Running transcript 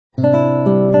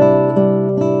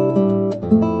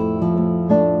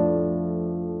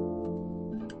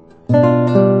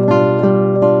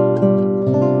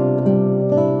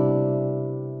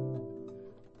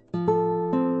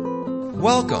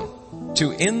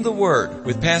to In the Word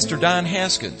with Pastor Don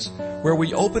Haskins, where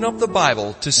we open up the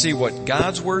Bible to see what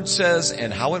God's Word says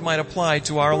and how it might apply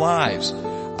to our lives.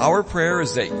 Our prayer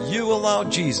is that you allow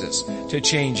Jesus to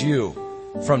change you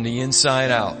from the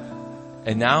inside out.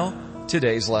 And now,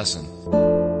 today's lesson.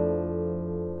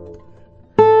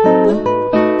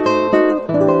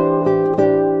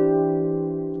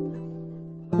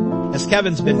 As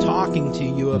Kevin's been talking to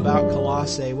you about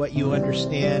Colossae, what you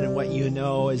understand and what you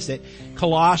know is that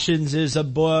Colossians is a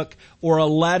book or a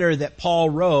letter that Paul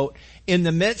wrote in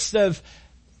the midst of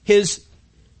his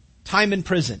time in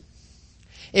prison.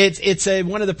 It's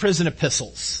one of the prison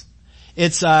epistles.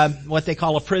 It's what they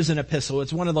call a prison epistle.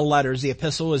 It's one of the letters. The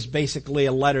epistle is basically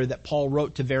a letter that Paul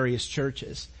wrote to various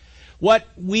churches. What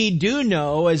we do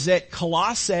know is that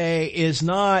Colossae is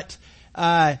not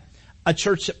a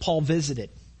church that Paul visited.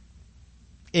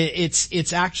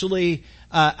 It's actually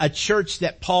a church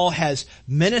that Paul has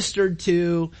ministered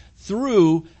to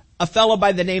through a fellow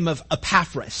by the name of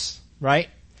Epaphras, right?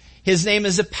 His name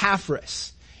is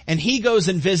Epaphras. And he goes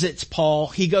and visits Paul.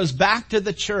 He goes back to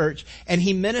the church and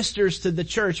he ministers to the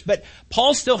church. But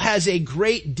Paul still has a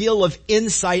great deal of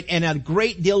insight and a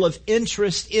great deal of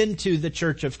interest into the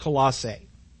church of Colossae.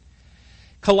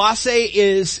 Colossae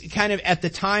is kind of at the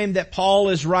time that Paul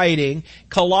is writing,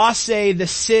 Colossae, the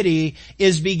city,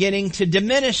 is beginning to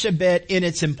diminish a bit in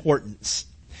its importance.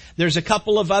 There's a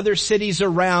couple of other cities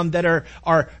around that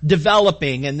are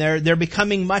developing and they're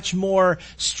becoming much more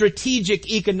strategic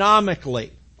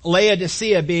economically.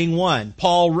 Laodicea being one.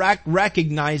 Paul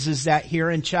recognizes that here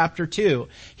in chapter 2.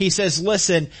 He says,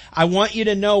 listen, I want you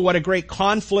to know what a great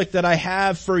conflict that I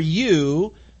have for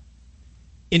you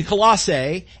in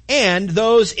Colossae and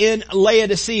those in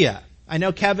Laodicea. I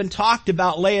know Kevin talked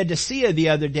about Laodicea the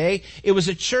other day. It was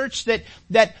a church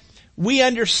that we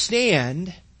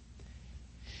understand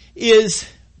is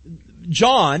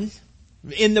John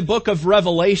in the book of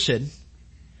Revelation.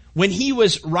 When he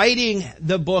was writing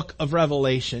the book of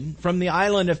Revelation from the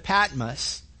island of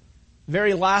Patmos,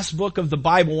 very last book of the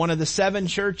Bible, one of the 7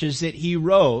 churches that he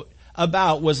wrote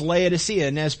about was Laodicea.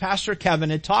 And as Pastor Kevin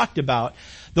had talked about,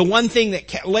 the one thing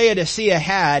that Laodicea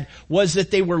had was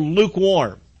that they were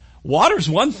lukewarm. Water's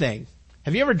one thing.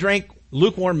 Have you ever drank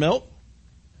lukewarm milk?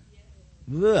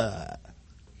 Ugh.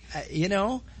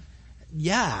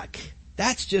 Yuck.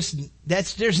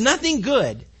 There's nothing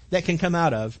good that can come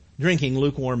out of drinking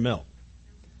lukewarm milk.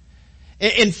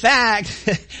 In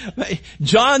fact,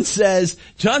 John says,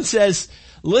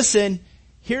 listen,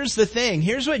 here's the thing.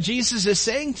 Here's what Jesus is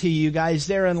saying to you guys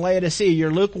there in Laodicea.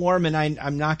 You're lukewarm, and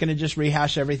I'm not going to just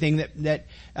rehash everything that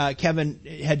Kevin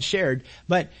had shared.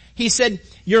 But he said,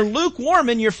 you're lukewarm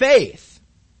in your faith.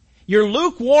 You're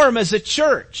lukewarm as a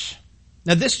church.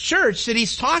 Now this church that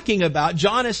he's talking about,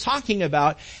 John is talking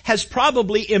about, has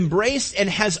probably embraced and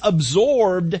has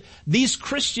absorbed these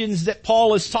Christians that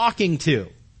Paul is talking to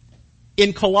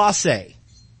in Colossae.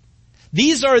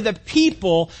 These are the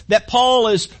people that Paul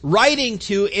is writing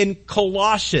to in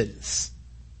Colossians.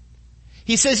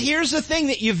 He says, here's the thing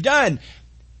that you've done.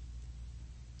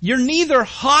 You're neither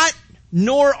hot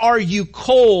nor are you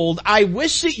cold. I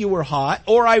wish that you were hot,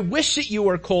 or I wish that you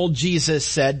were cold, Jesus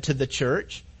said to the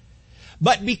church.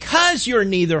 But because you're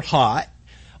neither hot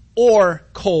or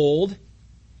cold,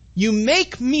 you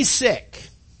make me sick.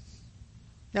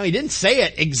 Now he didn't say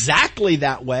it exactly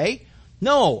that way.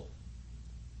 No.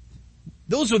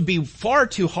 Those would be far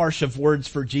too harsh of words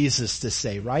for Jesus to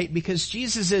say, right? Because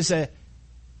Jesus is a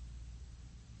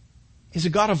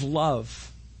God of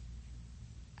love.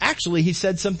 Actually, he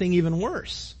said something even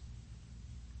worse.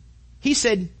 He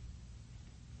said,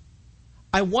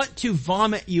 I want to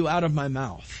vomit you out of my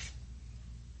mouth.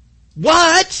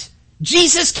 What?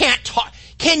 Jesus can't talk.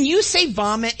 Can you say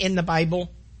vomit in the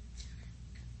Bible?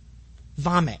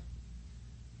 Vomit.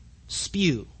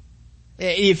 Spew.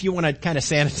 If you want to kind of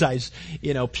sanitize,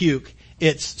 puke,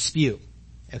 it's spew.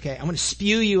 Okay? I want to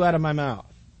spew you out of my mouth.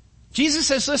 Jesus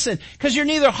says, listen, because you're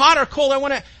neither hot or cold, I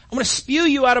want to spew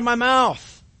you out of my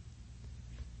mouth.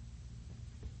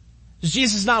 Does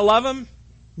Jesus not love him?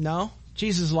 No.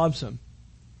 Jesus loves him.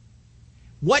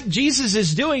 What Jesus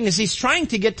is doing is he's trying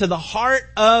to get to the heart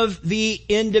of the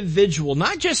individual,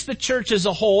 not just the church as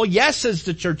a whole, yes, as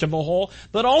the church of a whole,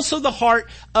 but also the heart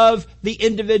of the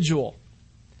individual.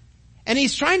 And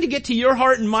he's trying to get to your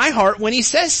heart and my heart when he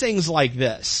says things like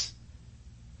this.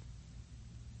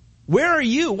 Where are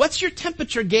you? What's your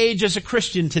temperature gauge as a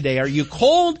Christian today? Are you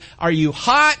cold? Are you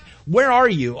hot? Where are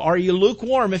you? Are you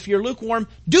lukewarm? If you're lukewarm,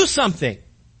 do something.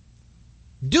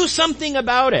 Do something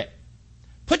about it.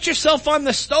 Put yourself on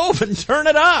the stove and turn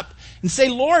it up and say,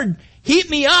 Lord, heat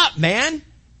me up, man.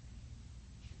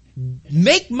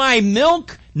 Make my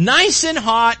milk nice and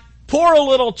hot, pour a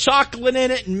little chocolate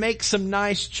in it and make some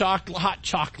nice hot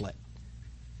chocolate.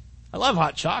 I love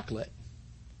hot chocolate.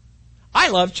 I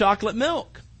love chocolate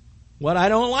milk. What I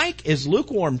don't like is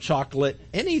lukewarm chocolate,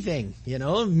 anything,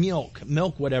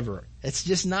 milk, whatever. It's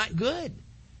just not good.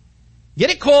 Get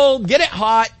it cold, get it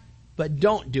hot, but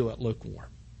don't do it lukewarm.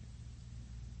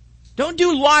 Don't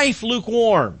do life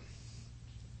lukewarm.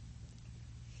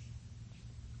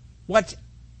 What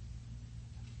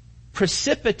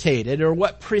precipitated or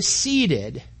what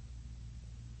preceded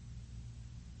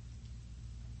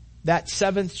that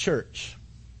seventh church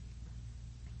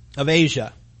of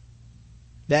Asia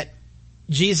that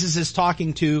Jesus is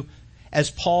talking to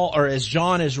as Paul or as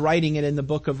John is writing it in the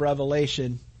book of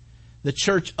Revelation, the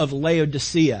church of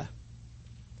Laodicea.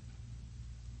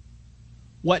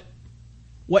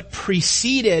 What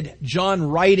preceded John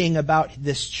writing about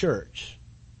this church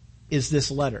is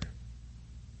this letter.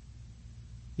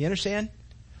 You understand?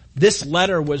 This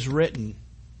letter was written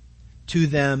to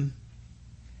them,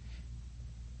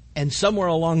 and somewhere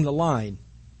along the line,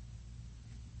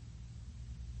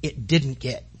 it didn't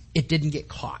get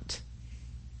caught.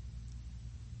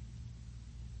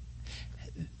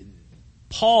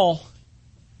 Paul,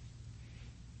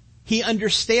 he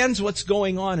understands what's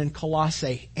going on in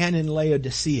Colossae and in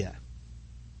Laodicea.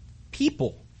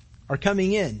 People are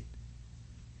coming in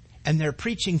and they're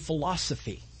preaching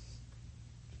philosophy.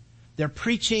 They're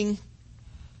preaching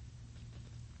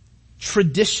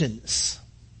traditions.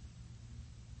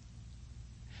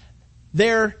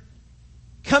 They're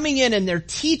coming in and they're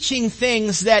teaching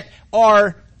things that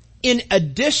are in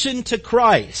addition to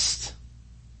Christ.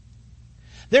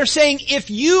 They're saying, if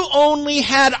you only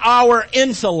had our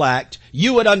intellect,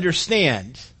 you would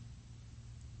understand.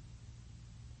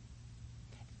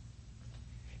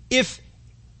 If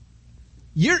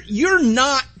you're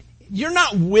not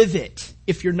with it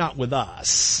if you're not with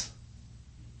us.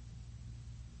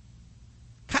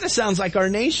 Kind of sounds like our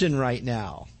nation right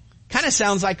now. Kind of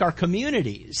sounds like our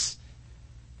communities.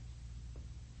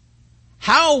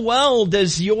 How well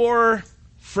does your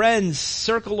friends,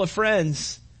 circle of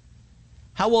friends,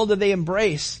 how well do they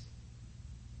embrace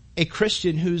a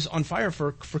Christian who's on fire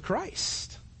for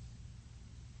Christ?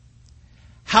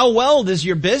 How well does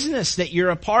your business that you're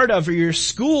a part of, or your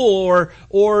school,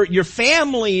 or your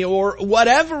family, or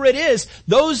whatever it is,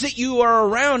 those that you are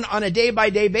around on a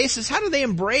day-by-day basis, how do they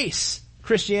embrace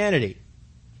Christianity?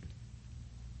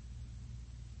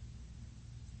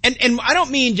 And I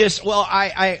don't mean just, well,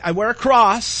 I wear a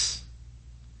cross.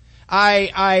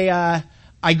 I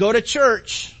go to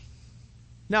church.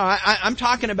 No, I'm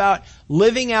talking about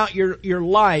living out your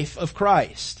life of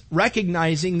Christ,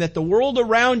 recognizing that the world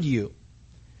around you,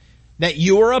 that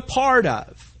you're a part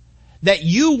of, that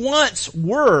you once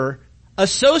were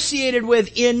associated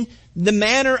with in the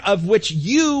manner of which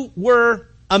you were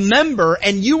a member,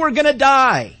 and you were going to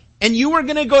die, and you were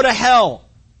going to go to hell,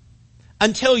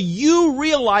 until you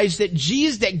realize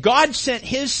that God sent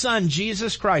His Son,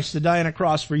 Jesus Christ, to die on a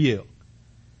cross for you.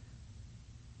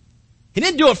 He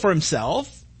didn't do it for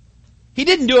Himself. He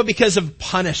didn't do it because of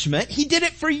punishment. He did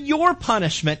it for your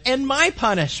punishment and my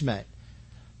punishment.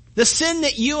 The sin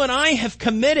that you and I have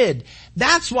committed.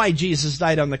 That's why Jesus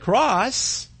died on the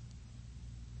cross.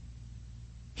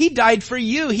 He died for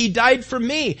you. He died for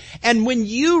me. And when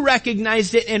you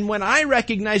recognized it, and when I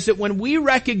recognized it, when we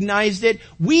recognized it,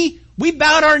 we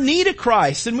bowed our knee to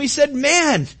Christ and we said,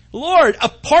 man, Lord,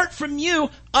 apart from you,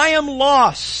 I am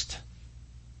lost.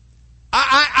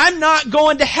 I'm not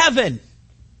going to heaven.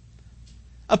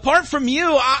 Apart from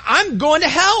you, I'm going to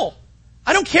hell.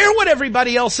 I don't care what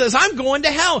everybody else says. I'm going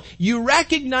to hell. You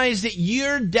recognize that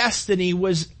your destiny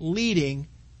was leading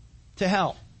to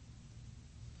hell.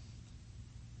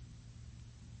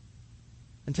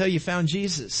 Until you found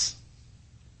Jesus.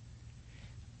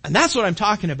 And that's what I'm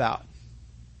talking about.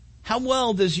 How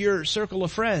well does your circle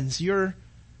of friends, your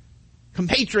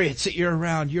compatriots that you're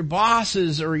around, your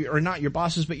bosses, or not your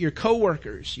bosses, but your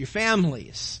coworkers, your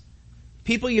families,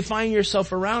 people you find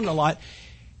yourself around a lot,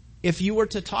 if you were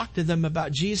to talk to them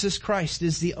about Jesus Christ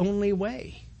is the only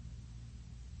way.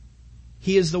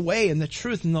 He is the way and the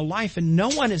truth and the life, and no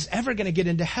one is ever going to get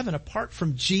into heaven apart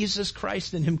from Jesus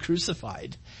Christ and Him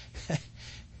crucified.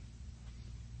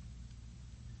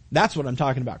 That's what I'm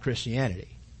talking about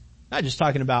Christianity. Not just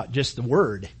talking about just the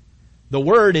Word. The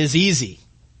Word is easy.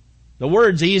 The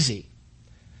Word's easy.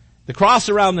 The cross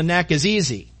around the neck is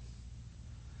easy.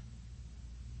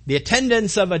 The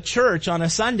attendance of a church on a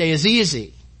Sunday is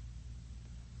easy.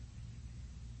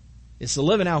 It's the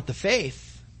living out the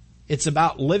faith. It's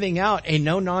about living out a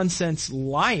no-nonsense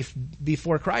life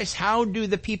before Christ. How do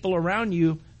the people around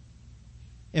you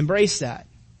embrace that?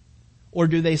 Or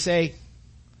do they say,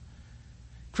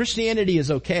 Christianity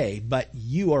is okay, but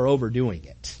you are overdoing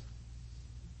it.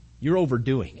 You're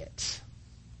overdoing it.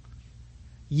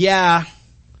 Yeah,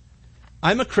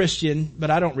 I'm a Christian, but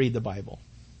I don't read the Bible.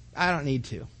 I don't need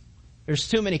to. There's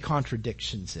too many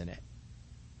contradictions in it.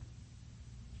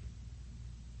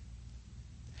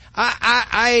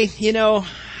 I'm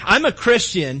a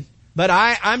Christian, but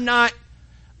I'm not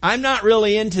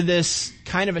really into this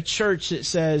kind of a church that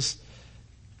says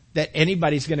that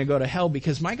anybody's going to go to hell,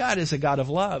 because my God is a God of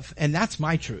love, and that's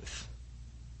my truth.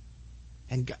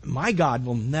 And my God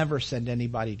will never send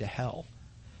anybody to hell.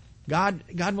 God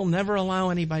will never allow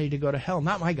anybody to go to hell.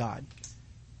 Not my God.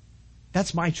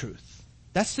 That's my truth.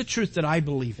 That's the truth that I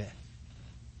believe in.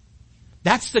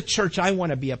 That's the church I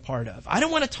want to be a part of. I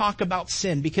don't want to talk about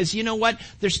sin, because you know what?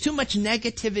 There's too much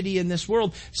negativity in this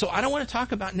world. So I don't want to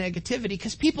talk about negativity,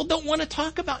 because people don't want to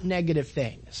talk about negative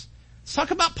things. Let's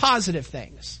talk about positive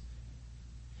things.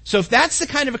 So if that's the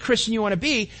kind of a Christian you want to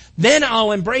be, then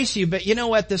I'll embrace you. But you know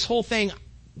what? This whole thing,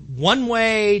 one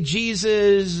way,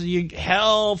 Jesus,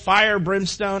 hell, fire,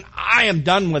 brimstone, I am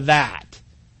done with that.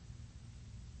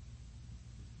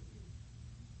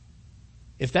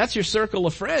 If that's your circle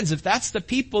of friends, if that's the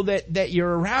people that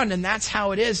you're around and that's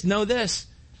how it is, know this.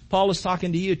 Paul is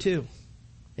talking to you too.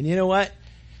 And you know what?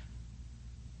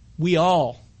 We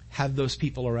all have those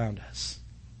people around us.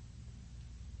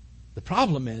 The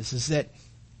problem is that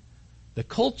the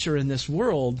culture in this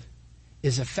world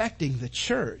is affecting the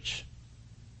church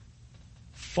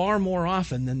far more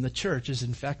often than the church is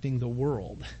infecting the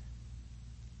world.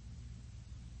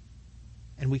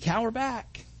 And we cower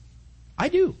back. I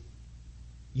do.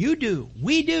 You do.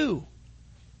 We do.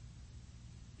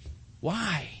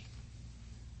 Why?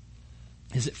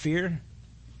 Is it fear?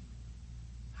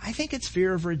 I think it's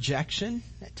fear of rejection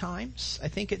at times. I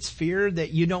think it's fear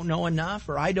that you don't know enough,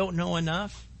 or I don't know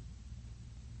enough.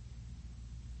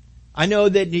 I know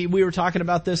that we were talking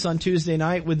about this on Tuesday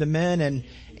night with the men, and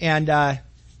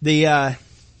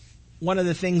one of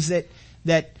the things that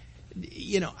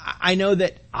I know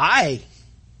that I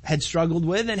had struggled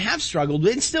with and have struggled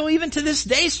with, and still even to this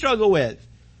day struggle with.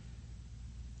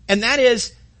 And that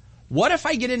is, what if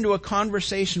I get into a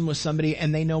conversation with somebody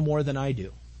and they know more than I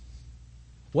do?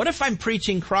 What if I'm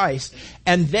preaching Christ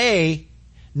and they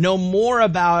know more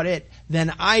about it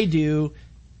than I do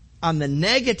on the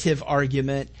negative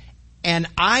argument, and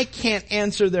I can't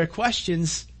answer their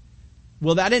questions?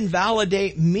 Will that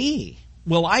invalidate me?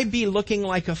 Will I be looking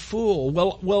like a fool?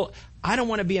 Well, I don't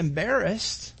want to be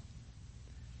embarrassed.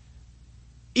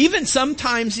 Even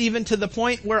sometimes, even to the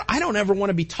point where I don't ever want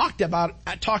to be talked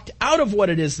out of what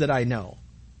it is that I know.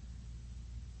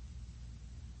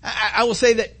 I will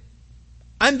say that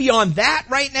I'm beyond that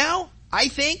right now. I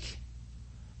think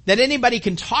that anybody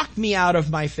can talk me out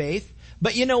of my faith.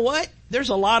 But you know what? There's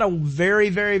a lot of very,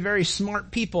 very, very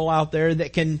smart people out there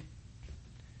that can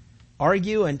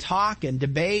argue and talk and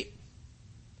debate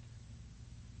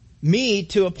me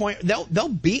to a point. They'll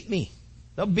beat me.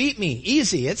 They'll beat me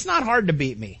easy. It's not hard to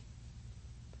beat me.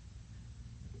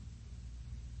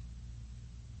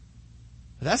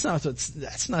 But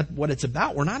that's not what it's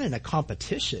about. We're not in a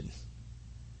competition.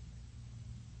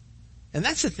 And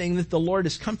that's the thing that the Lord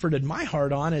has comforted my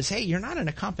heart on is, hey, you're not in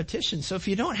a competition. So if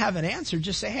you don't have an answer,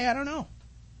 just say, hey, I don't know.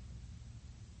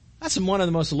 That's one of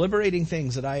the most liberating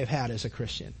things that I have had as a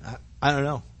Christian. I don't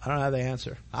know. I don't have the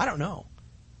answer. I don't know.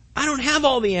 I don't have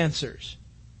all the answers.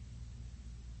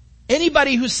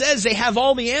 Anybody who says they have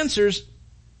all the answers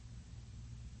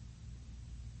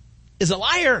is a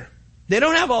liar. They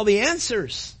don't have all the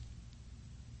answers.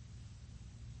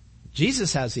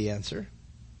 Jesus has the answer.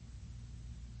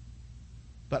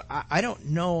 But I don't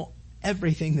know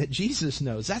everything that Jesus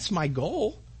knows. That's my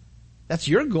goal. That's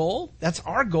your goal. That's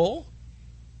our goal,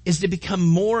 is to become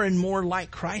more and more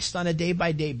like Christ on a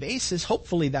day-by-day basis.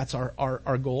 Hopefully that's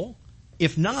our goal.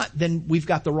 If not, then we've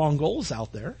got the wrong goals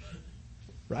out there.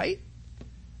 Right?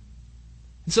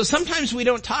 And so sometimes we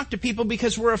don't talk to people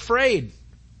because we're afraid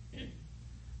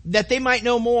that they might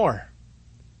know more.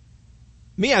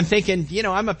 Me, I'm thinking,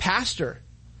 I'm a pastor.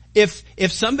 If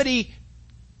somebody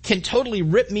can totally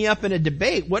rip me up in a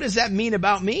debate, what does that mean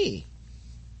about me?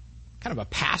 What kind of a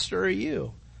pastor are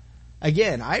you?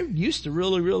 Again, I used to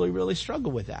really, really, really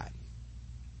struggle with that.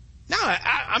 Now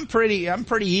I'm pretty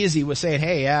easy with saying,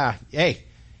 hey,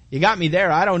 you got me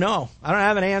there. I don't know. I don't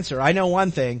have an answer. I know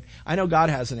one thing. I know God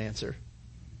has an answer.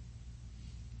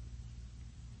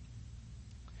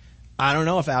 I don't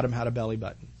know if Adam had a belly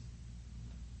button.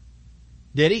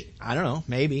 Did he? I don't know.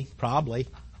 Maybe. Probably.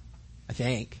 I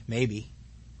think. Maybe.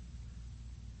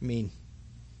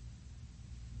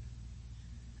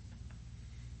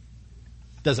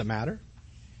 Does it matter?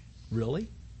 Really?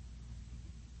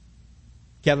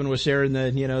 Kevin was sharing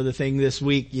the thing this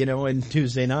week, and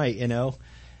Tuesday night,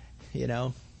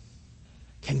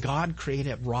 Can God create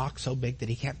a rock so big that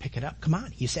he can't pick it up? Come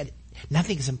on. You said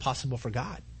nothing is impossible for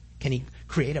God. Can he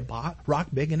create a rock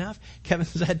big enough? Kevin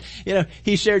said,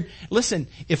 he shared, listen,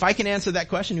 if I can answer that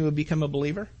question, you will become a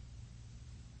believer.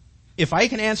 If I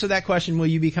can answer that question, will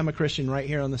you become a Christian right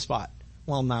here on the spot?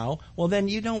 Well, no. Well, then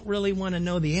you don't really want to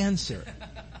know the answer.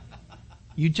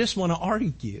 You just want to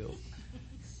argue.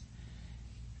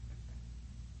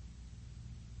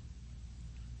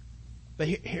 But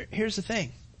here's the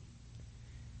thing.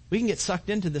 We can get sucked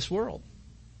into this world.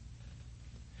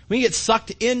 We can get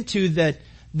sucked into the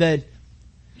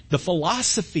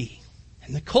philosophy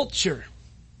and the culture.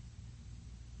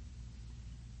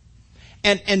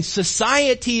 And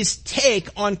society's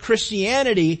take on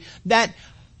Christianity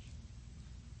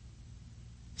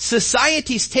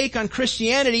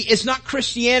is not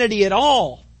Christianity at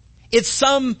all. It's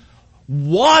some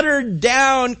watered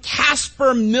down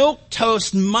Casper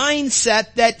milquetoast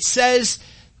mindset that says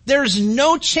there's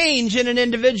no change in an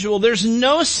individual. There's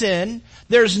no sin.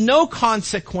 There's no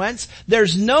consequence.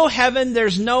 There's no heaven.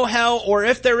 There's no hell. Or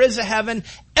if there is a heaven,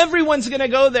 everyone's going to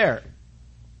go there.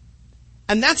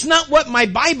 And that's not what my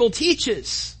Bible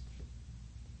teaches.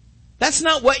 That's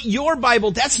not what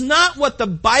that's not what the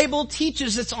Bible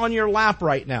teaches that's on your lap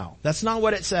right now. That's not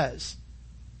what it says.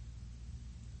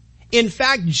 In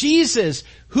fact, Jesus,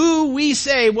 who we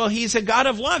say, well, he's a God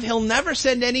of love, he'll never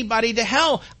send anybody to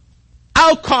hell.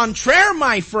 Au contraire,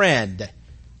 my friend.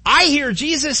 I hear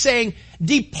Jesus saying,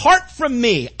 depart from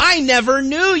me. I never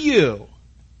knew you.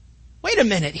 Wait a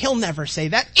minute. He'll never say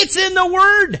that. It's in the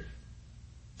Word.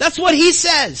 That's what he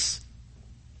says.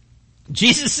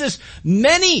 Jesus says,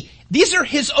 these are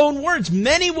his own words.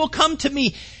 Many will come to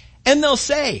me and they'll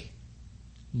say,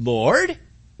 Lord,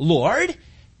 Lord,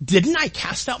 didn't I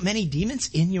cast out many demons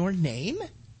in your name?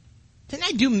 Didn't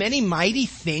I do many mighty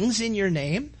things in your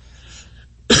name?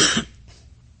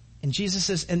 And Jesus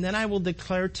says, and then I will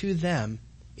declare to them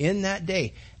in that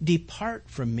day, depart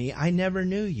from me, I never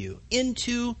knew you,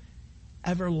 into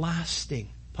everlasting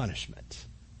punishment.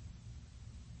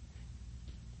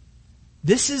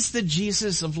 This is the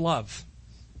Jesus of love.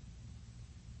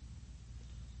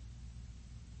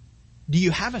 Do you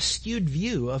have a skewed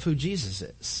view of who Jesus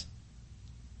is?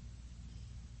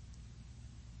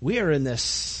 We are in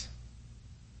this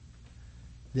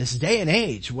day and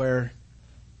age where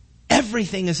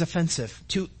everything is offensive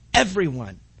to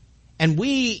everyone. And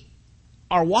we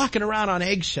are walking around on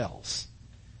eggshells.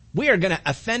 We are going to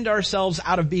offend ourselves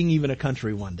out of being even a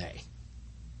country one day.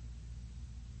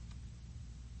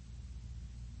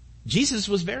 Jesus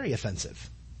was very offensive.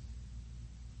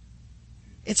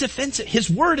 It's offensive. His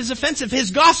word is offensive.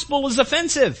 His gospel is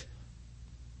offensive.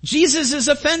 Jesus is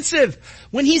offensive.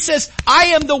 When he says, I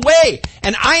am the way,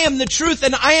 and I am the truth,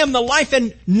 and I am the life,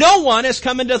 and no one has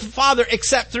come into the Father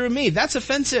except through me. That's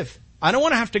offensive. I don't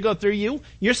want to have to go through you.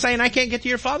 You're saying I can't get to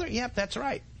your Father? Yep, that's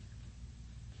right.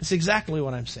 That's exactly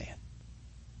what I'm saying.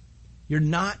 You're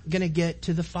not going to get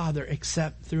to the Father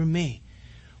except through me.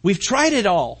 We've tried it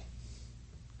all.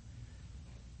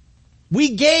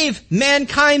 We gave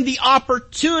mankind the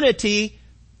opportunity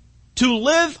to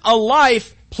live a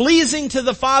life pleasing to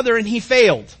the Father, and he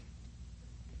failed.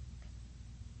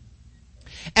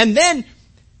 And then,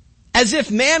 as if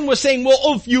man was saying,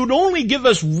 well, if you'd only give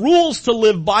us rules to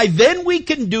live by, then we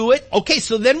can do it. Okay,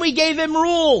 so then we gave him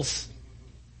rules.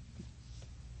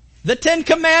 The 10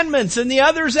 Commandments and the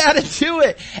others added to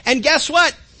it. And guess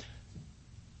what?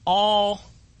 All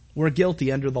were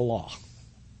guilty under the law.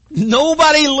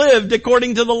 Nobody lived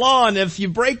according to the law, and if you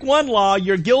break one law,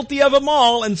 you're guilty of them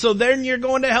all, and so then you're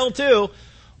going to hell too.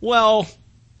 Well,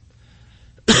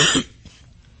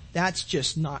 that's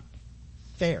just not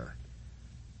fair.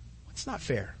 It's not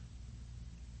fair.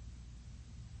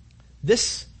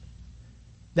 This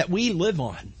that we live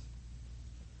on,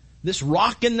 this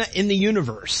rock in the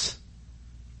universe,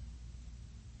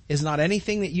 is not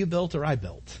anything that you built or I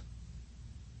built.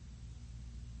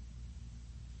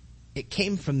 It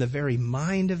came from the very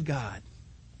mind of God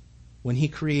when he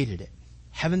created it.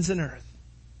 Heavens and earth.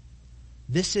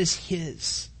 This is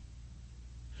his.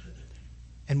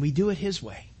 And we do it his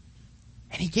way.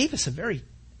 And he gave us a very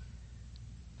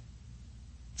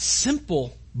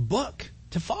simple book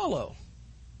to follow.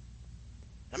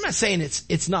 I'm not saying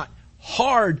it's not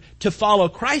hard to follow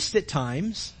Christ at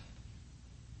times.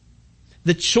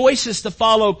 The choices to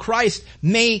follow Christ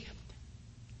may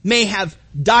have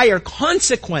dire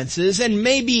consequences and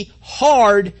may be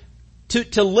hard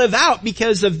to live out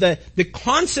because of the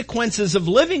consequences of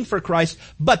living for Christ,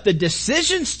 but the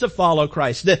decisions to follow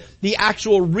Christ, the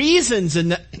actual reasons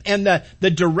and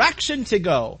the direction to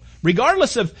go,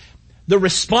 regardless of the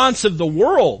response of the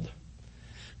world.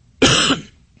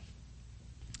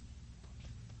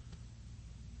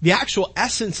 The actual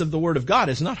essence of the Word of God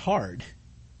is not hard.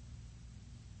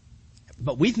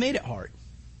 But we've made it hard.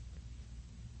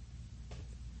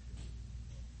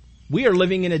 We are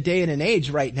living in a day and an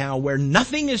age right now where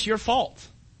nothing is your fault.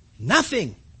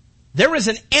 Nothing. There is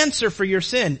an answer for your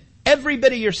sin. Every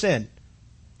bit of your sin.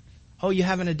 Oh, you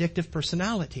have an addictive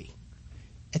personality.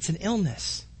 It's an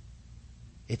illness.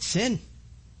 It's sin.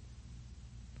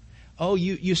 Oh,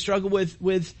 you struggle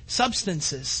with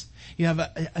substances. You have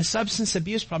a substance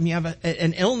abuse problem. You have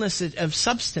an illness of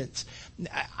substance.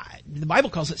 The Bible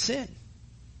calls it sin.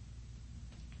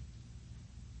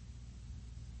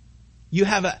 You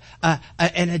have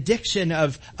an addiction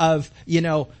of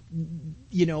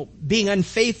being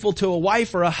unfaithful to a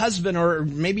wife or a husband, or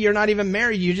maybe you're not even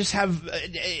married. You just have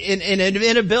an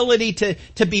inability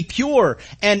to be pure.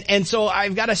 And so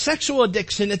I've got a sexual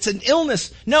addiction. It's an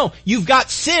illness. No, you've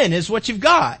got sin is what you've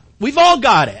got. We've all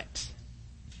got it.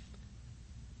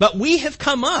 But we have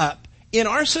come up in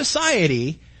our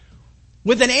society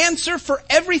with an answer for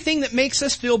everything that makes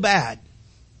us feel bad.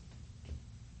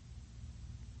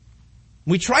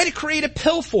 We try to create a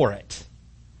pill for it.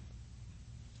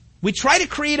 We try to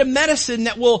create a medicine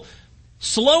that will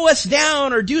slow us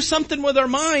down or do something with our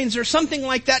minds or something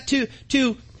like that to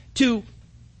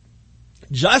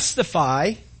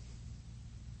justify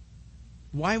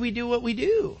why we do what we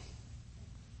do.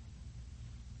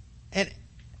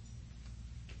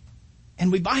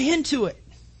 And we buy into it.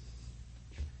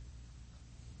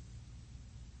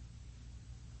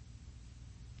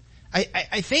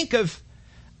 I think of,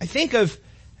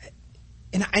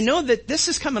 and I know that this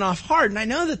is coming off hard, and I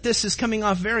know that this is coming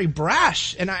off very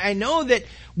brash, and I know that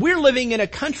we're living in a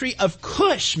country of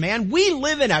cush, man. We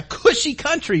live in a cushy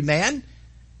country, man.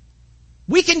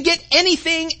 We can get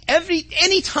anything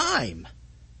any time.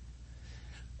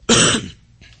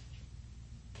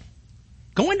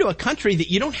 Go into a country that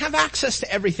you don't have access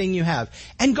to everything you have,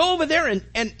 and go over there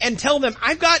and tell them,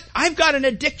 I've got an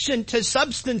addiction to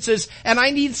substances and I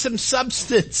need some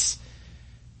substance.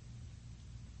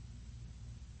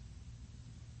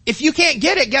 If you can't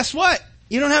get it, guess what?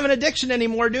 You don't have an addiction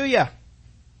anymore, do you?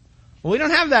 Well, we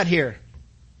don't have that here.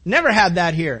 Never had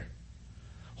that here.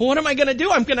 Well, what am I going to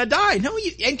do? I'm going to die. No,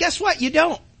 and guess what? You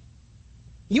don't.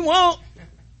 You won't.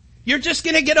 You're just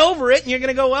going to get over it and you're going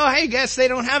to go, well, hey, guess they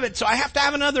don't have it, so I have to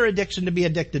have another addiction to be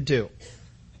addicted to.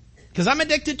 Because I'm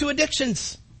addicted to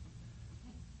addictions.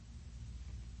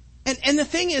 And the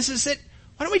thing is that,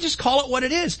 why don't we just call it what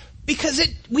it is? Because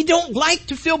we don't like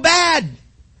to feel bad.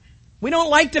 We don't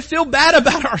like to feel bad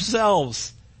about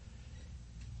ourselves.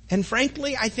 And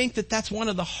frankly, I think that that's one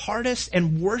of the hardest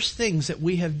and worst things that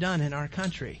we have done in our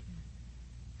country.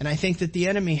 And I think that the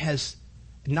enemy has,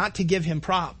 not to give him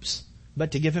props,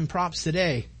 but to give him props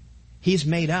today, he's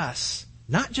made us,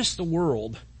 not just the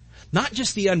world, not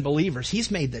just the unbelievers, he's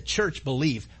made the church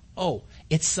believe, oh,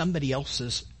 it's somebody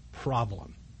else's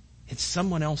problem. It's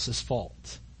someone else's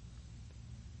fault.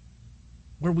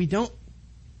 Where we don't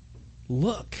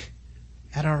look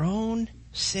at our own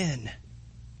sin.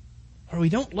 Where we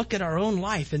don't look at our own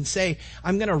life and say,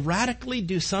 I'm going to radically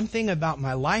do something about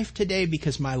my life today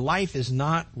because my life is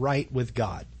not right with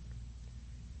God.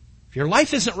 If your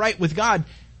life isn't right with God,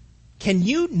 can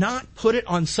you not put it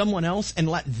on someone else and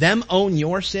let them own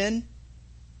your sin?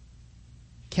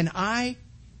 Can I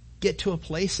get to a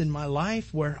place in my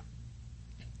life where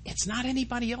it's not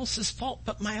anybody else's fault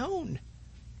but my own?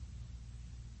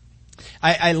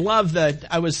 I love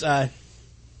I was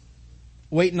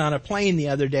waiting on a plane the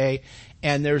other day,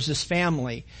 and there's this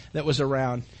family that was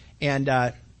around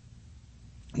and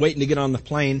waiting to get on the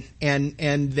plane, and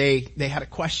they had a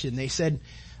question. They said,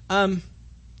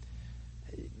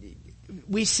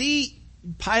 we see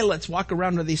pilots walk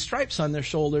around with these stripes on their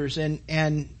shoulders,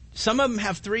 and some of them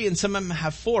have 3 and some of them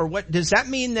have 4. What does that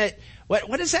mean?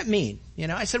 What does that mean?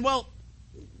 I said, well,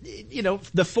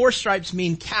 the 4 stripes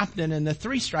mean captain and the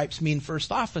 3 stripes mean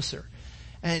first officer.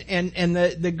 And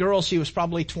the girl, she was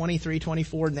probably 23,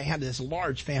 24, and they had this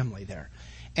large family there.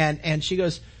 And she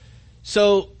goes,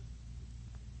 so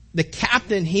the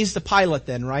captain, he's the pilot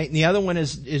then, right? And the other one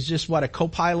is just a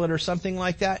co-pilot or something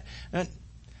like that. And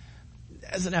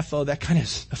as an FO, that kind of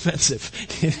is offensive.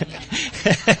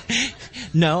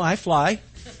 No, I fly.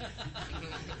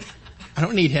 I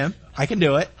don't need him. I can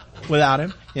do it without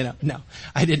him. No,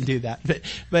 I didn't do that.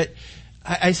 But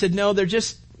I said, no,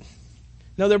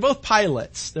 they're both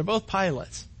pilots. They're both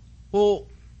pilots. Well,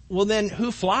 then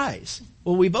who flies?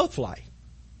 Well, we both fly.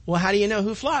 Well, how do you know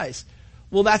who flies?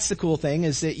 Well, that's the cool thing,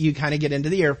 is that you kind of get into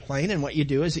the airplane, and what you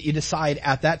do is that you decide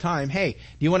at that time, hey, do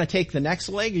you want to take the next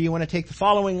leg, or you want to take the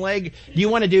following leg? Do you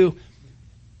want to do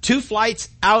 2 flights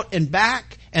out and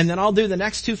back, and then I'll do the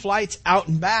next 2 flights out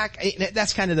and back?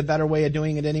 That's kind of the better way of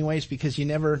doing it anyways, because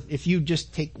if you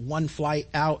just take 1 flight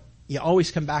out, you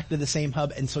always come back to the same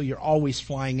hub, and so you're always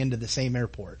flying into the same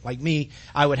airport. Like me,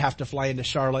 I would have to fly into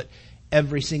Charlotte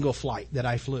every single flight that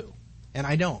I flew, and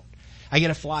I don't. I get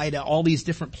to fly to all these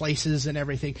different places and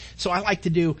everything. So I like to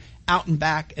do out and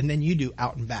back, and then you do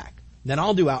out and back. Then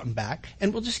I'll do out and back,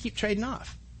 and we'll just keep trading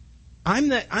off. I'm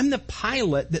the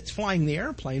pilot that's flying the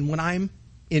airplane when I'm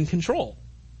in control.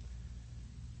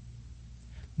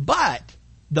 But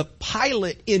the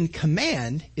pilot in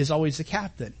command is always the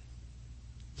captain.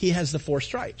 He has the 4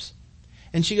 stripes.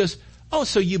 And she goes, oh,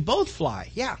 so you both fly?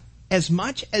 Yeah. As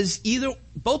much as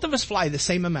both of us fly the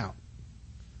same amount.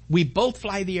 We both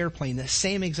fly the airplane the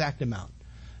same exact amount.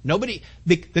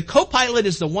 The co-pilot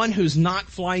is the one who's not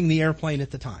flying the airplane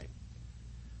at the time.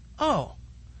 Oh,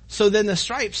 so then the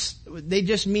stripes, they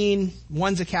just mean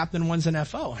one's a captain, one's an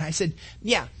FO. And I said,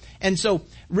 yeah. And so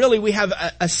really we have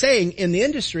a saying in the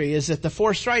industry is that the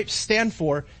 4 stripes stand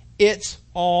for, it's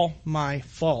all my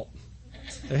fault.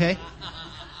 Okay?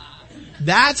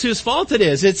 That's whose fault it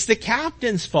is. It's the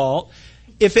captain's fault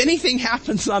if anything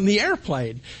happens on the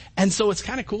airplane. And so it's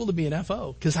kind of cool to be an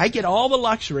FO, because I get all the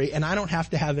luxury and I don't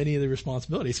have to have any of the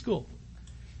responsibility. It's cool.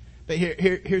 But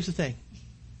here's the thing.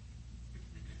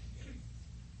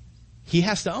 He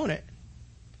has to own it.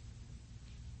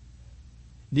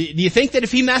 Do you think that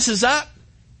if he messes up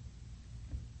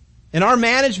and our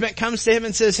management comes to him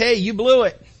and says, hey, you blew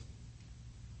it.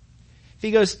 If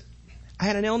he goes, I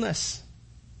had an illness.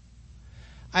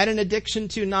 I had an addiction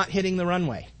to not hitting the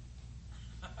runway.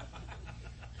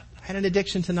 I had an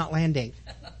addiction to not landing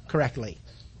correctly.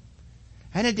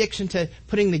 I had an addiction to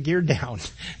putting the gear down.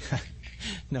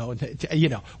 No,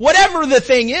 whatever the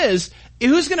thing is,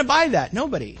 who's going to buy that?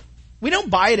 Nobody. We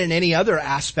don't buy it in any other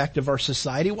aspect of our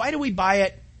society. Why do we buy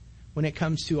it when it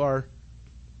comes to our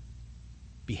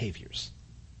behaviors?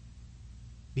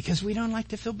 Because we don't like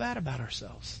to feel bad about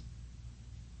ourselves.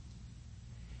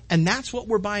 And that's what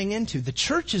we're buying into. The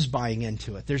church is buying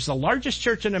into it. There's the largest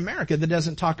church in America that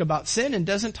doesn't talk about sin and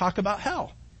doesn't talk about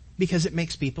hell because it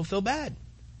makes people feel bad.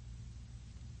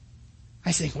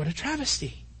 I think, what a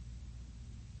travesty.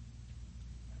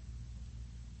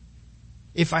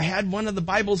 If I had one of the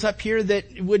Bibles up here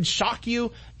that would shock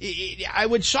you, I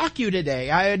would shock you today.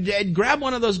 I'd grab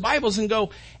one of those Bibles and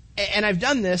go, and I've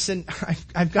done this, and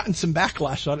I've gotten some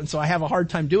backlash on it, and so I have a hard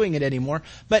time doing it anymore.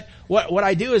 But what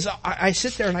I do is I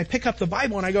sit there and I pick up the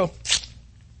Bible and I go,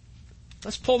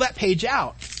 let's pull that page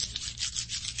out.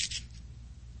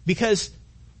 Because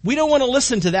we don't want to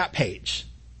listen to that page.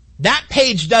 That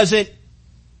page doesn't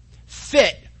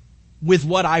fit with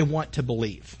what I want to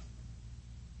believe.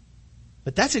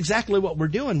 But that's exactly what we're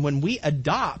doing when we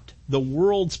adopt the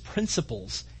world's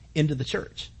principles into the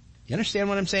church. You understand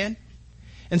what I'm saying?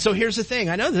 And so here's the thing.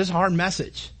 I know this is a hard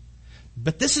message,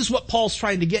 but this is what Paul's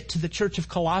trying to get to the church of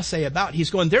Colossae about.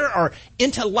 He's going, there are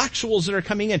intellectuals that are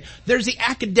coming in. There's the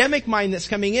academic mind that's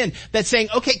coming in that's saying,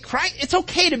 okay, Christ, it's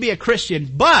okay to be a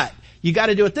Christian, but you got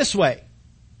to do it this way.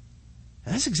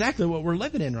 And that's exactly what we're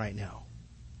living in right now.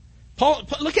 Paul,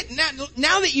 look at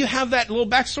now that you have that little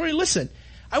backstory, listen,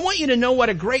 I want you to know what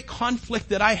a great conflict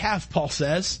that I have, Paul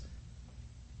says,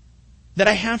 that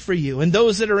I have for you and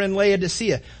those that are in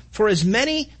Laodicea. For as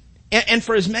many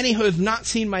who have not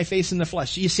seen my face in the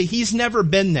flesh. You see, he's never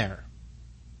been there.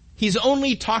 He's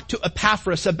only talked to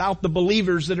Epaphras about the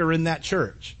believers that are in that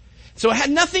church. So it had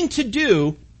nothing to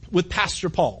do with Pastor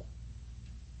Paul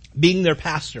being their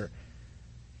pastor.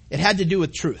 It had to do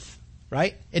with truth,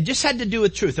 right? It just had to do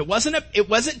with truth. It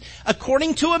wasn't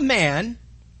according to a man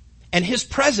and his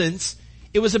presence.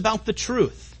 It was about the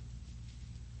truth.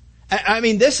 I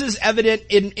mean, this is evident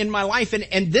in my life,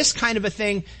 and this kind of a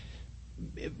thing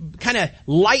kind of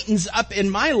lightens up in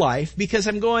my life because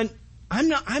I'm going, I'm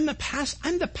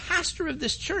the pastor of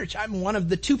this church. I'm one of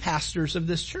the 2 pastors of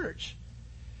this church.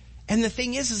 And the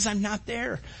thing is I'm not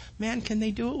there. Man, can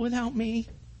they do it without me?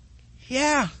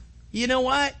 Yeah. You know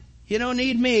what? You don't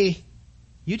need me.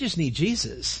 You just need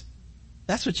Jesus.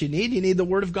 That's what you need. You need the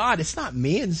Word of God. It's not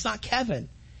me and it's not Kevin.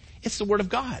 It's the Word of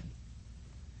God.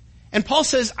 And Paul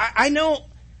says, I know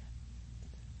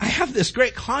I have this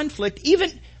great conflict,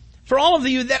 even for all of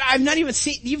you that I've not even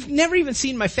seen, you've never even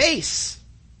seen my face.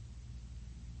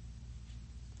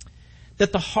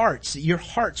 that your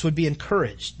hearts would be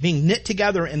encouraged, being knit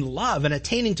together in love and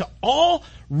attaining to all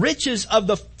riches of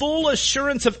the full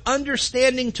assurance of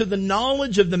understanding to the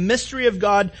knowledge of the mystery of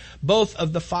God, both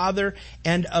of the Father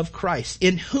and of Christ,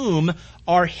 in whom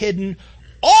are hidden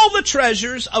all the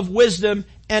treasures of wisdom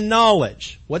and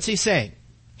knowledge. What's he saying?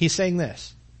 He's saying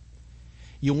this.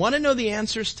 You want to know the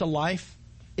answers to life?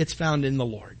 It's found in the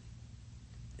Lord.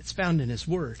 It's found in His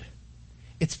Word.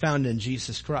 It's found in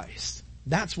Jesus Christ.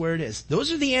 That's where it is.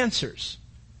 Those are the answers.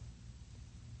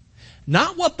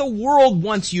 Not what the world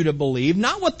wants you to believe,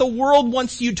 not what the world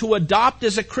wants you to adopt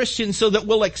as a Christian so that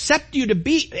we'll accept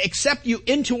you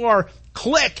into our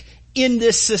clique in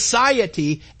this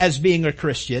society as being a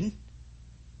Christian.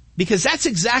 Because that's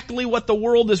exactly what the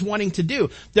world is wanting to do.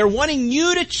 They're wanting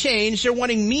you to change, they're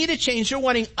wanting me to change, they're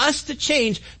wanting us to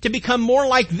change to become more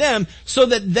like them so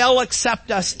that they'll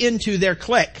accept us into their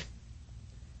clique.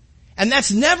 And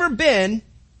that's never been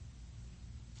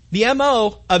the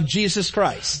MO of Jesus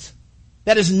Christ.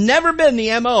 That has never been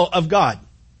the MO of God.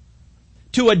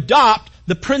 To adopt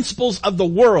the principles of the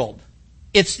world.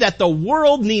 It's that the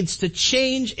world needs to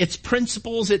change its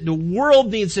principles. The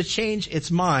world needs to change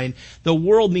its mind. The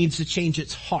world needs to change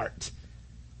its heart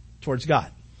towards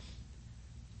God.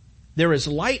 There is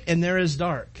light and there is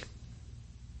dark.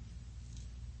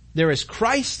 There is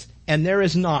Christ and there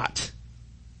is not.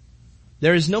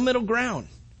 There is no middle ground.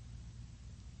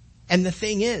 And the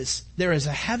thing is, there is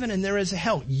a heaven and there is a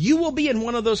hell. You will be in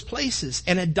one of those places,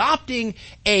 and adopting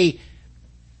a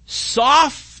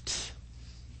soft,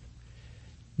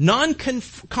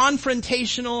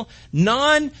 non-confrontational,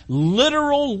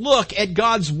 non-literal look at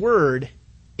God's Word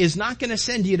is not going to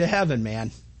send you to heaven, man.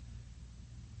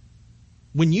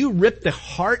 When you rip the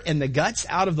heart and the guts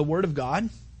out of the Word of God,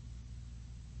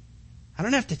 I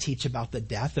don't have to teach about the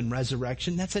death and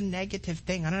resurrection. That's a negative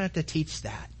thing. I don't have to teach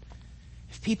that.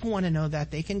 If people want to know that,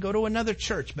 they can go to another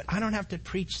church, but I don't have to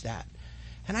preach that.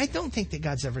 And I don't think that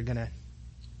God's ever going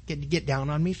to get down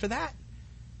on me for that.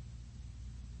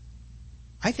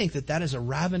 I think that that is a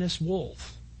ravenous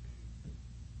wolf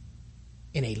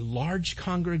in a large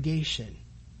congregation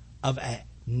of a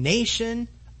nation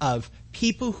of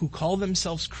people who call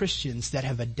themselves Christians that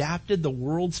have adapted the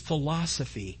world's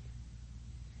philosophy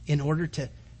in order to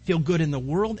feel good in the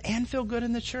world and feel good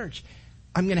in the church.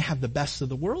 I'm going to have the best of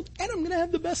the world and I'm going to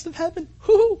have the best of heaven.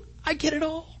 Whoo! I get it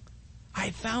all.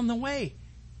 I found the way.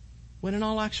 When in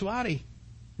all actuality,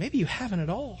 maybe you haven't at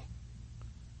all.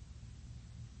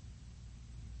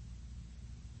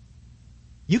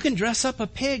 You can dress up a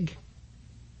pig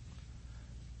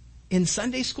in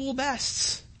Sunday school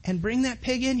bests and bring that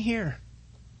pig in here.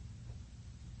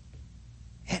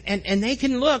 And they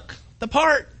can look the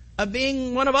part of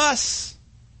being one of us,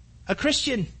 a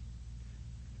Christian.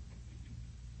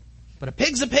 But a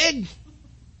pig's a pig.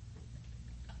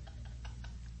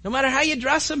 No matter how you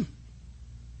dress him.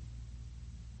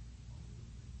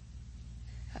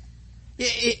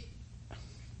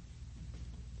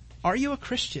 Are you a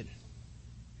Christian?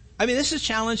 I mean, this is a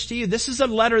challenge to you. This is a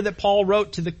letter that Paul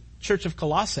wrote to the church of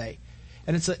Colossae.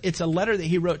 And it's a letter that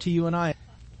he wrote to you and I.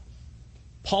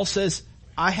 Paul says,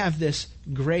 I have this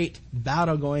great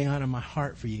battle going on in my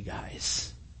heart for you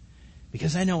guys.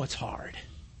 Because I know it's hard.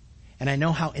 And I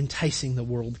know how enticing the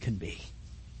world can be.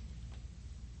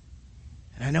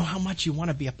 And I know how much you want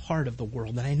to be a part of the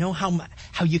world. And I know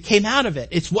how you came out of it.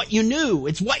 It's what you knew.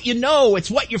 It's what you know.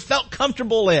 It's what you felt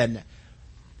comfortable in.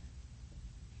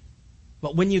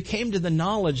 But when you came to the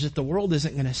knowledge that the world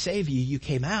isn't going to save you, you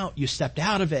came out, you stepped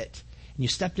out of it, and you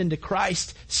stepped into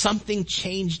Christ. Something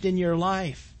changed in your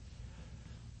life.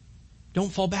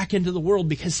 Don't fall back into the world,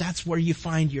 because that's where you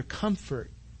find your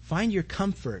comfort. Find your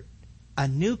comfort, a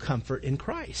new comfort in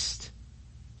Christ.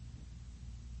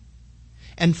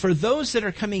 And for those that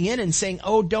are coming in and saying,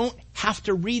 oh, don't have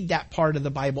to read that part of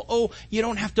the Bible. Oh, you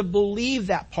don't have to believe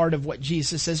that part of what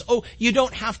Jesus says. Oh, you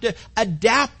don't have to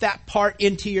adapt that part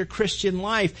into your Christian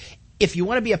life. If you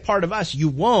want to be a part of us, you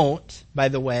won't, by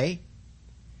the way.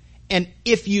 And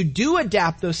if you do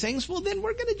adapt those things, well, then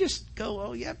we're going to just go,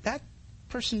 oh, yeah, that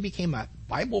person became a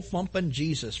Bible-thumping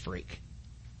Jesus freak.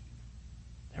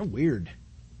 They're weird.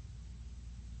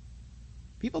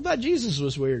 People thought Jesus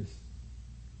was weird.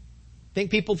 Think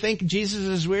people think Jesus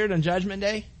is weird on Judgment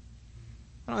Day?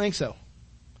 I don't think so.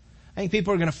 I think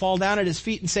people are going to fall down at His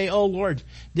feet and say, oh Lord,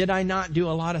 did I not do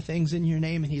a lot of things in your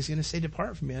name? And He's going to say,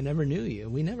 depart from me. I never knew you.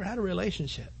 We never had a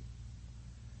relationship.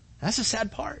 That's the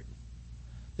sad part.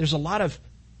 There's a lot of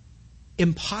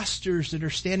imposters that are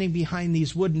standing behind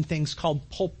these wooden things called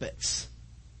pulpits,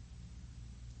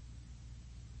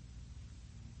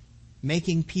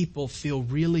 making people feel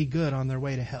really good on their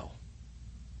way to hell.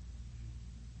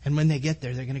 And when they get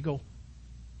there, they're going to go,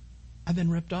 I've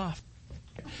been ripped off.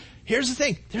 Here's the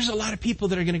thing. There's a lot of people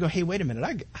that are going to go, hey, wait a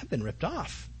minute. I've been ripped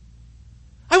off.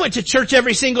 I went to church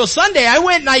every single Sunday. I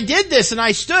went and I did this and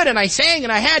I stood and I sang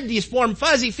and I had these warm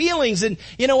fuzzy feelings. And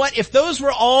you know what? If those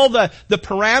were all the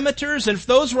parameters and if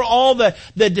those were all the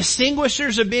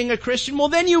distinguishers of being a Christian, well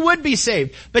then you would be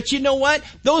saved. But you know what?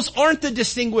 Those aren't the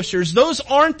distinguishers. Those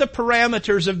aren't the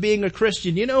parameters of being a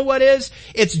Christian. You know what is?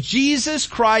 It's Jesus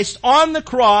Christ on the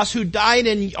cross who died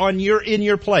in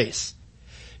your place.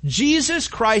 Jesus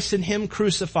Christ and Him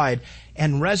crucified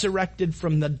and resurrected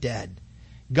from the dead.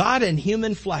 God in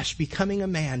human flesh becoming a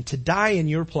man to die in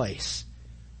your place.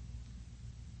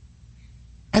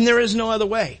 And there is no other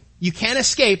way. You can't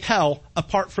escape hell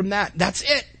apart from that. That's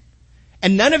it.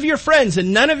 And none of your friends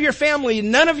and none of your family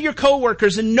and none of your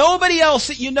coworkers and nobody else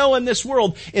that you know in this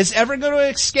world is ever going to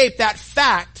escape that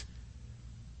fact,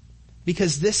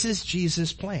 because this is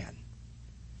Jesus' plan.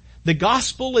 The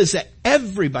gospel is that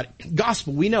everybody,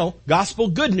 gospel, we know, gospel,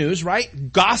 good news,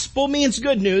 right? Gospel means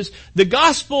good news. The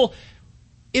gospel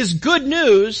is good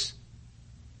news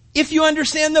if you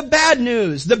understand the bad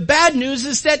news. The bad news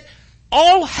is that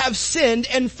all have sinned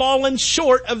and fallen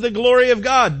short of the glory of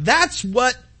God. That's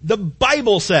what the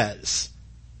Bible says.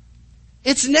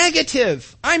 It's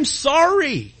negative. I'm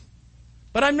sorry,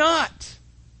 but I'm not.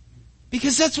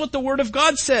 Because that's what the Word of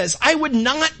God says. I would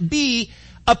not be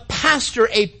a pastor,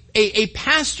 a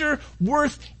pastor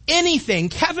worth anything.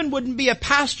 Kevin wouldn't be a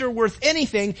pastor worth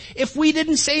anything if we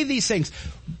didn't say these things.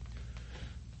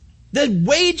 The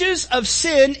wages of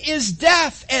sin is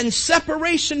death and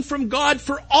separation from God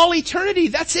for all eternity.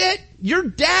 That's it. You're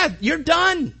dead. You're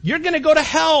done. You're going to go to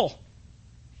hell.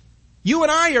 You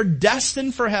and I are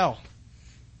destined for hell.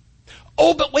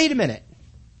 Oh, but wait a minute.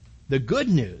 The good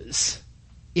news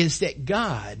is that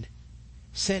God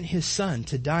sent His Son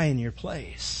to die in your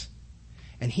place.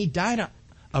 And He died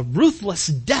a ruthless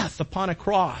death upon a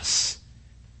cross.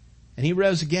 And He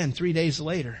rose again 3 days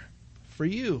later for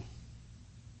you.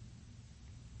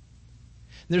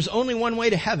 There's only one way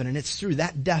to heaven, and it's through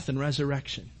that death and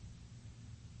resurrection.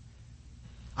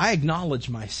 I acknowledge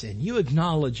my sin. You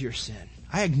acknowledge your sin.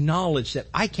 I acknowledge that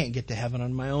I can't get to heaven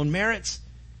on my own merits.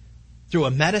 Through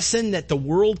a medicine that the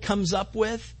world comes up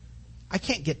with, I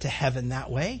can't get to heaven that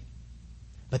way.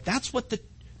 But that's what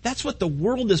the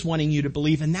world is wanting you to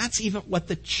believe, and that's even what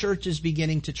the church is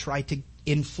beginning to try to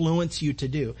influence you to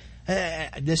do.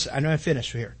 I know I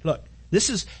finished here. Look, this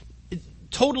is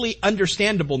totally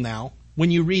understandable now when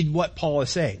you read what Paul is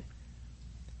saying.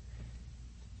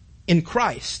 In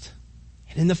Christ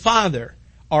and in the Father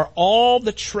are all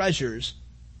the treasures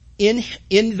in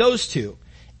those two.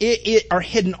 It are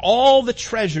hidden all the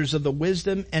treasures of the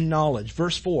wisdom and knowledge.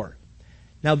 Verse 4.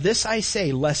 Now this I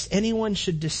say, lest anyone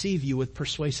should deceive you with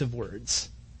persuasive words.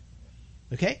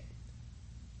 Okay?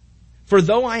 For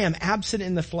though I am absent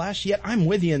in the flesh, yet I'm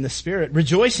with you in the Spirit,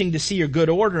 rejoicing to see your good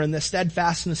order and the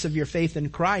steadfastness of your faith in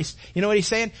Christ. You know what he's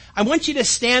saying? I want you to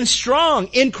stand strong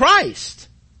in Christ.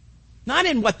 Not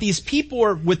in what these people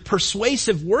are with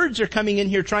persuasive words are coming in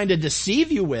here trying to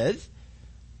deceive you with.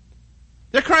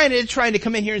 They're trying to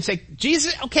come in here and say,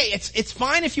 Jesus, okay, it's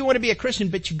fine if you want to be a Christian,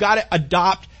 but you've got to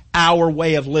adopt our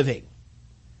way of living.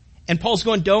 And Paul's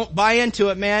going, don't buy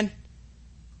into it, man.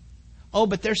 Oh,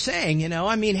 but they're saying,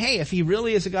 hey, if He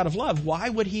really is a God of love,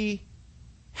 how would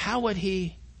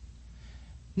He?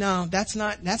 No, that's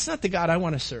not the God I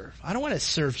want to serve. I don't want to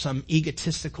serve some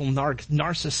egotistical,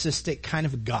 narcissistic kind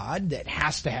of God that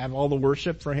has to have all the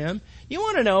worship for Him. You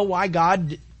want to know why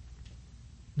God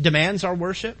demands our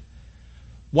worship?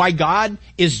 Why God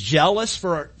is jealous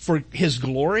for His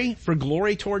glory, for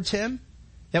glory towards Him?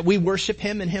 That we worship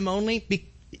Him and Him only?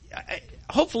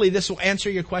 Hopefully this will answer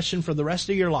your question for the rest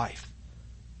of your life.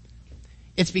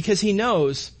 It's because He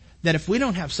knows that if we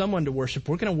don't have someone to worship,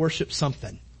 we're going to worship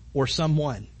something or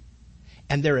someone.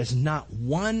 And there is not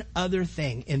one other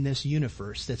thing in this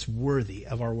universe that's worthy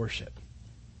of our worship.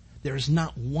 There is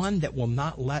not one that will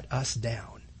not let us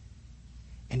down.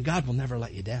 And God will never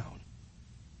let you down.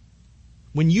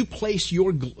 When you place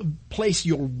your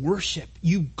worship,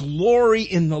 you glory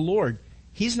in the Lord,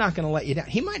 He's not going to let you down.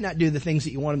 He might not do the things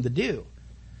that you want Him to do.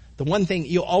 The one thing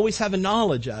you'll always have a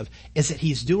knowledge of is that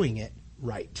He's doing it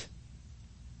right.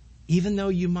 Even though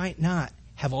you might not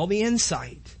have all the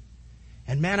insight.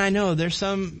 And man, I know there's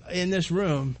some in this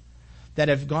room that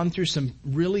have gone through some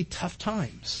really tough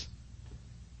times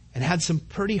and had some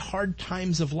pretty hard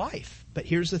times of life. But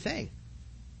here's the thing.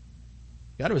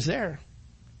 God was there.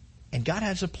 And God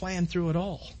has a plan through it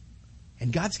all.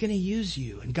 And God's going to use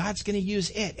you. And God's going to use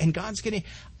it. And God's going to...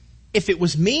 If it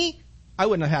was me, I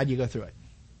wouldn't have had you go through it.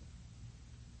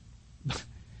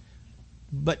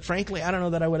 But frankly, I don't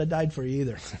know that I would have died for you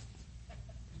either.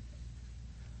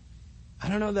 I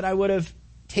don't know that I would have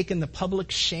taken the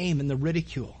public shame and the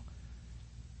ridicule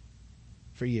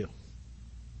for you.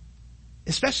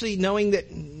 Especially knowing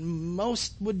that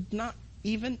most would not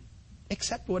even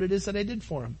accept what it is that I did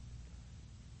for him.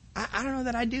 I don't know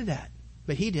that I'd do that,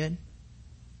 but he did.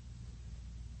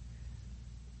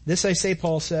 This I say,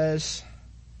 Paul says,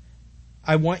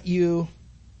 I want to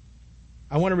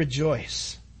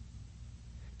rejoice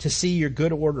to see your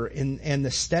good order and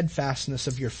the steadfastness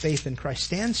of your faith in Christ.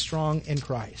 Stand strong in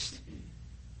Christ.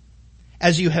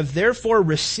 As you have therefore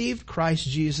received Christ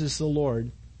Jesus the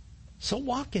Lord, so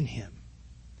walk in him.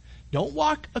 Don't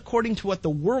walk according to what the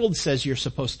world says you're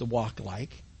supposed to walk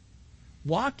like.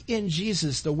 Walk in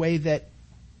Jesus the way that,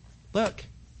 look,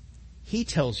 he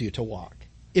tells you to walk.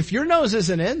 If your nose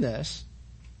isn't in this,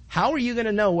 how are you going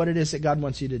to know what it is that God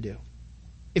wants you to do?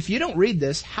 If you don't read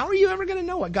this, how are you ever going to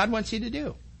know what God wants you to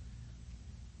do?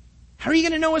 How are you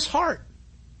going to know his heart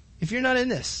if you're not in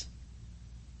this?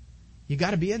 You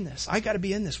got to be in this. I got to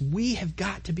be in this. We have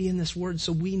got to be in this word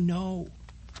so we know.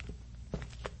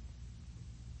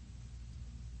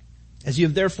 As you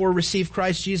have therefore received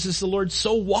Christ Jesus the Lord,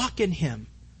 so walk in him.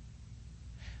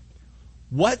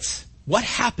 What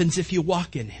happens if you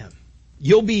walk in him?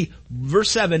 You'll be, verse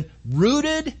 7,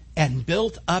 rooted and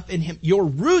built up in him. Your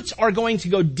roots are going to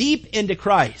go deep into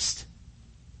Christ.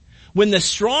 When the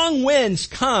strong winds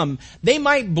come, they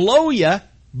might blow you,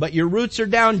 but your roots are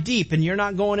down deep and you're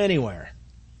not going anywhere.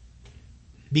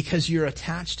 Because you're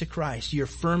attached to Christ. You're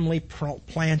firmly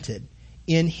planted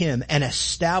in him and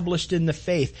established in the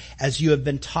faith as you have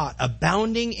been taught,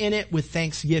 abounding in it with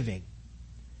thanksgiving.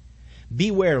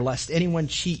 Beware lest anyone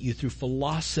cheat you through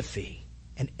philosophy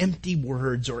and empty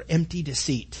words or empty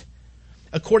deceit,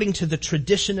 according to the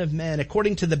tradition of men,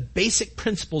 according to the basic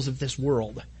principles of this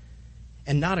world,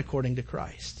 and not according to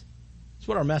Christ. That's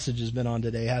what our message has been on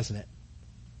today, hasn't it?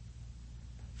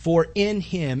 For in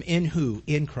him, in who?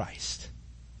 In Christ.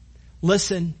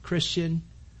 Listen, Christian.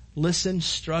 Listen,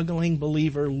 struggling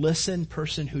believer. Listen,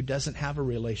 person who doesn't have a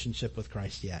relationship with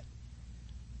Christ yet.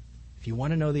 If you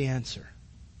want to know the answer,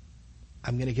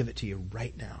 I'm going to give it to you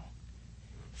right now.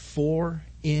 For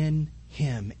in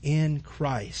him, in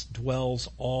Christ, dwells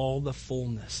all the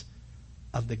fullness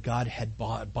of the Godhead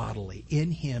bodily.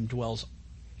 In him dwells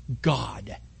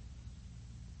God.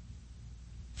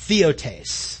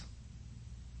 Theotes.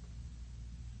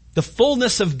 The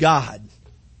fullness of God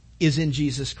is in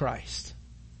Jesus Christ.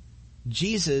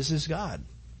 Jesus is God.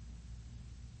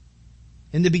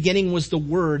 In the beginning was the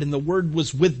Word, and the Word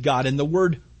was with God, and the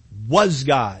Word was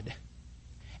God.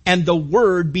 And the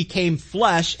Word became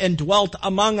flesh and dwelt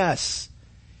among us.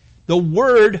 The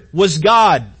Word was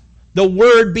God. The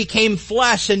Word became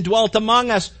flesh and dwelt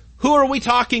among us. Who are we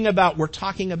talking about? We're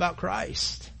talking about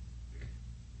Christ.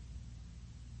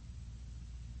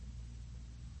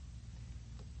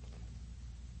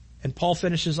 And Paul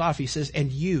finishes off. He says,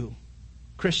 and you,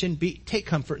 Christian, take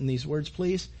comfort in these words,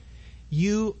 please.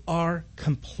 You are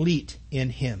complete in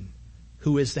him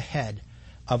who is the head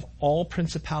of all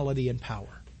principality and power.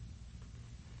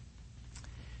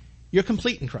 You're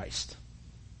complete in Christ.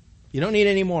 You don't need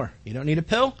any more. You don't need a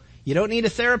pill. You don't need a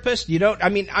therapist.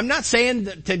 I'm not saying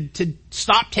to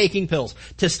stop taking pills,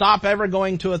 to stop ever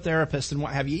going to a therapist and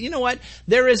what have you. You know what?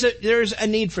 There's a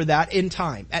need for that at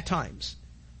times.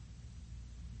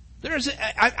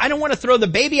 I don't want to throw the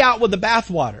baby out with the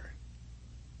bathwater.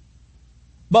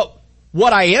 But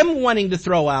what I am wanting to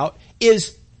throw out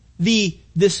is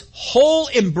this whole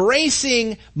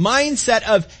embracing mindset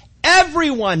of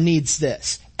everyone needs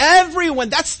this. Everyone,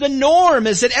 that's the norm,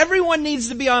 is that everyone needs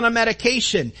to be on a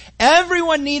medication.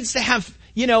 Everyone needs to have,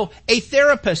 a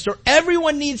therapist, or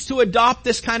everyone needs to adopt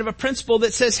this kind of a principle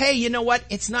that says, hey, you know what?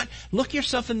 Look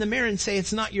yourself in the mirror and say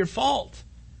it's not your fault.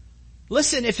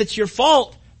 Listen, if it's your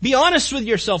fault, be honest with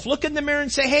yourself. Look in the mirror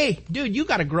and say, hey, dude, you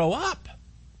gotta grow up.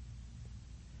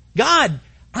 God,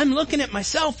 I'm looking at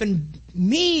myself and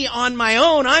me on my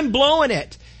own, I'm blowing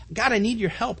it. God, I need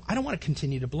your help. I don't want to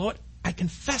continue to blow it. I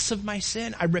confess of my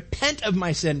sin. I repent of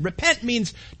my sin. Repent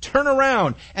means turn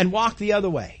around and walk the other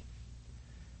way.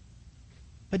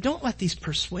 But don't let these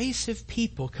persuasive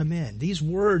people come in. These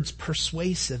words,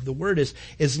 persuasive, the word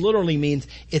is literally means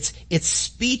it's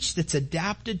speech that's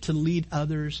adapted to lead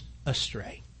others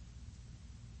astray.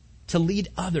 To lead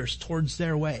others towards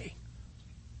their way.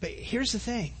 But here's the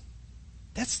thing.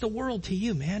 That's the world to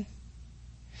you, man.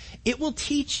 It will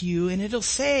teach you and it'll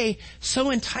say so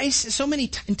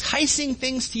many enticing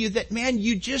things to you that, man,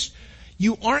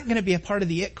 you aren't going to be a part of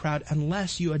the it crowd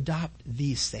unless you adopt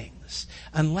these things.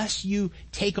 Unless you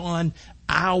take on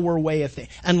our way of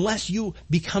thinking, unless you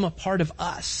become a part of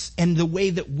us and the way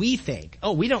that we think.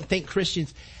 Oh, we don't think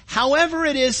Christians, however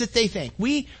it is that they think.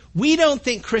 We don't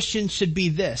think Christians should be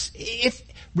this. If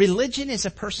religion is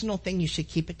a personal thing, you should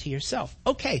keep it to yourself.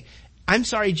 Okay. I'm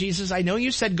sorry, Jesus. I know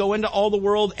you said go into all the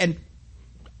world and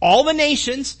all the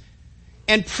nations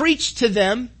and preach to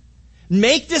them,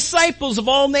 make disciples of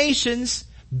all nations,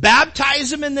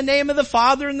 baptize them in the name of the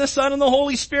Father and the Son and the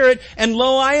Holy Spirit, and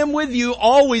lo, I am with you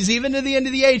always, even to the end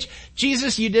of the age.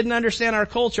 Jesus, you didn't understand our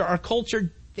culture. Our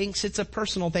culture thinks it's a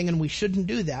personal thing and we shouldn't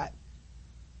do that.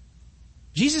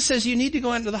 Jesus says you need to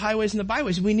go into the highways and the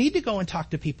byways. We need to go and talk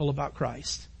to people about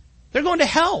Christ. They're going to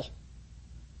hell.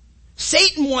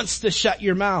 Satan wants to shut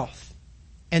your mouth,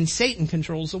 and Satan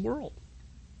controls the world.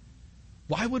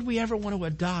 Why would we ever want to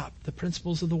adopt the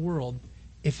principles of the world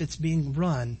if it's being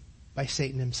run by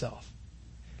Satan himself?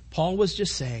 Paul was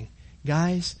just saying,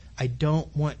 guys, I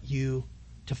don't want you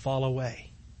to fall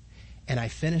away. And I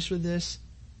finished with this.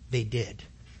 They did.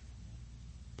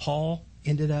 Paul,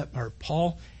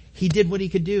 he did what he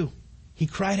could do. He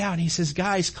cried out and he says,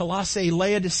 guys, Colossae,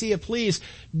 Laodicea, please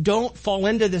don't fall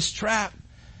into this trap.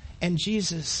 And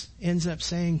Jesus ends up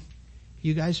saying,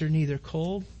 you guys are neither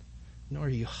cold nor are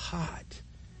you hot,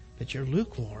 but you're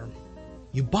lukewarm.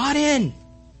 You bought in.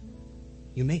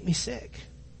 You make me sick.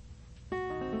 I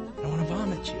want to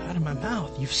vomit you out of my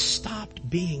mouth. You've stopped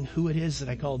being who it is that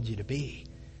I called you to be.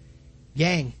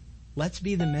 Gang, let's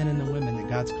be the men and the women that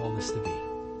God's called us to be.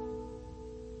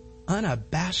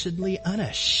 Unabashedly,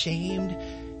 unashamed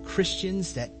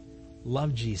Christians that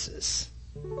love Jesus.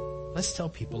 Let's tell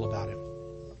people about him.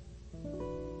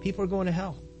 People are going to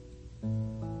hell.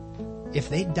 If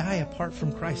they die apart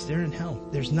from Christ, they're in hell.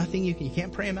 There's nothing you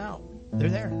can't pray them out. They're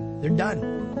there. They're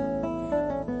done.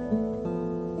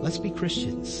 Let's be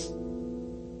Christians.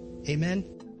 Amen.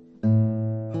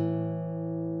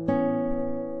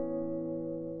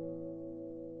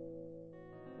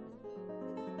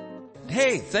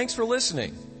 Hey, thanks for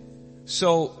listening.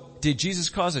 So, did Jesus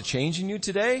cause a change in you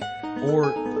today?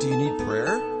 Or do you need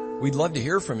prayer? We'd love to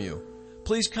hear from you.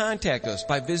 Please contact us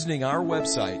by visiting our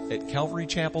website at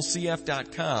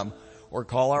calvarychapelcf.com or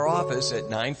call our office at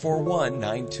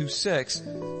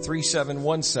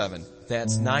 941-926-3717.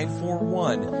 That's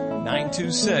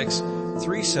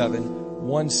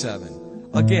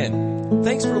 941-926-3717. Again,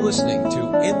 thanks for listening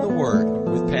to In the Word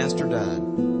with Pastor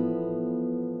Don.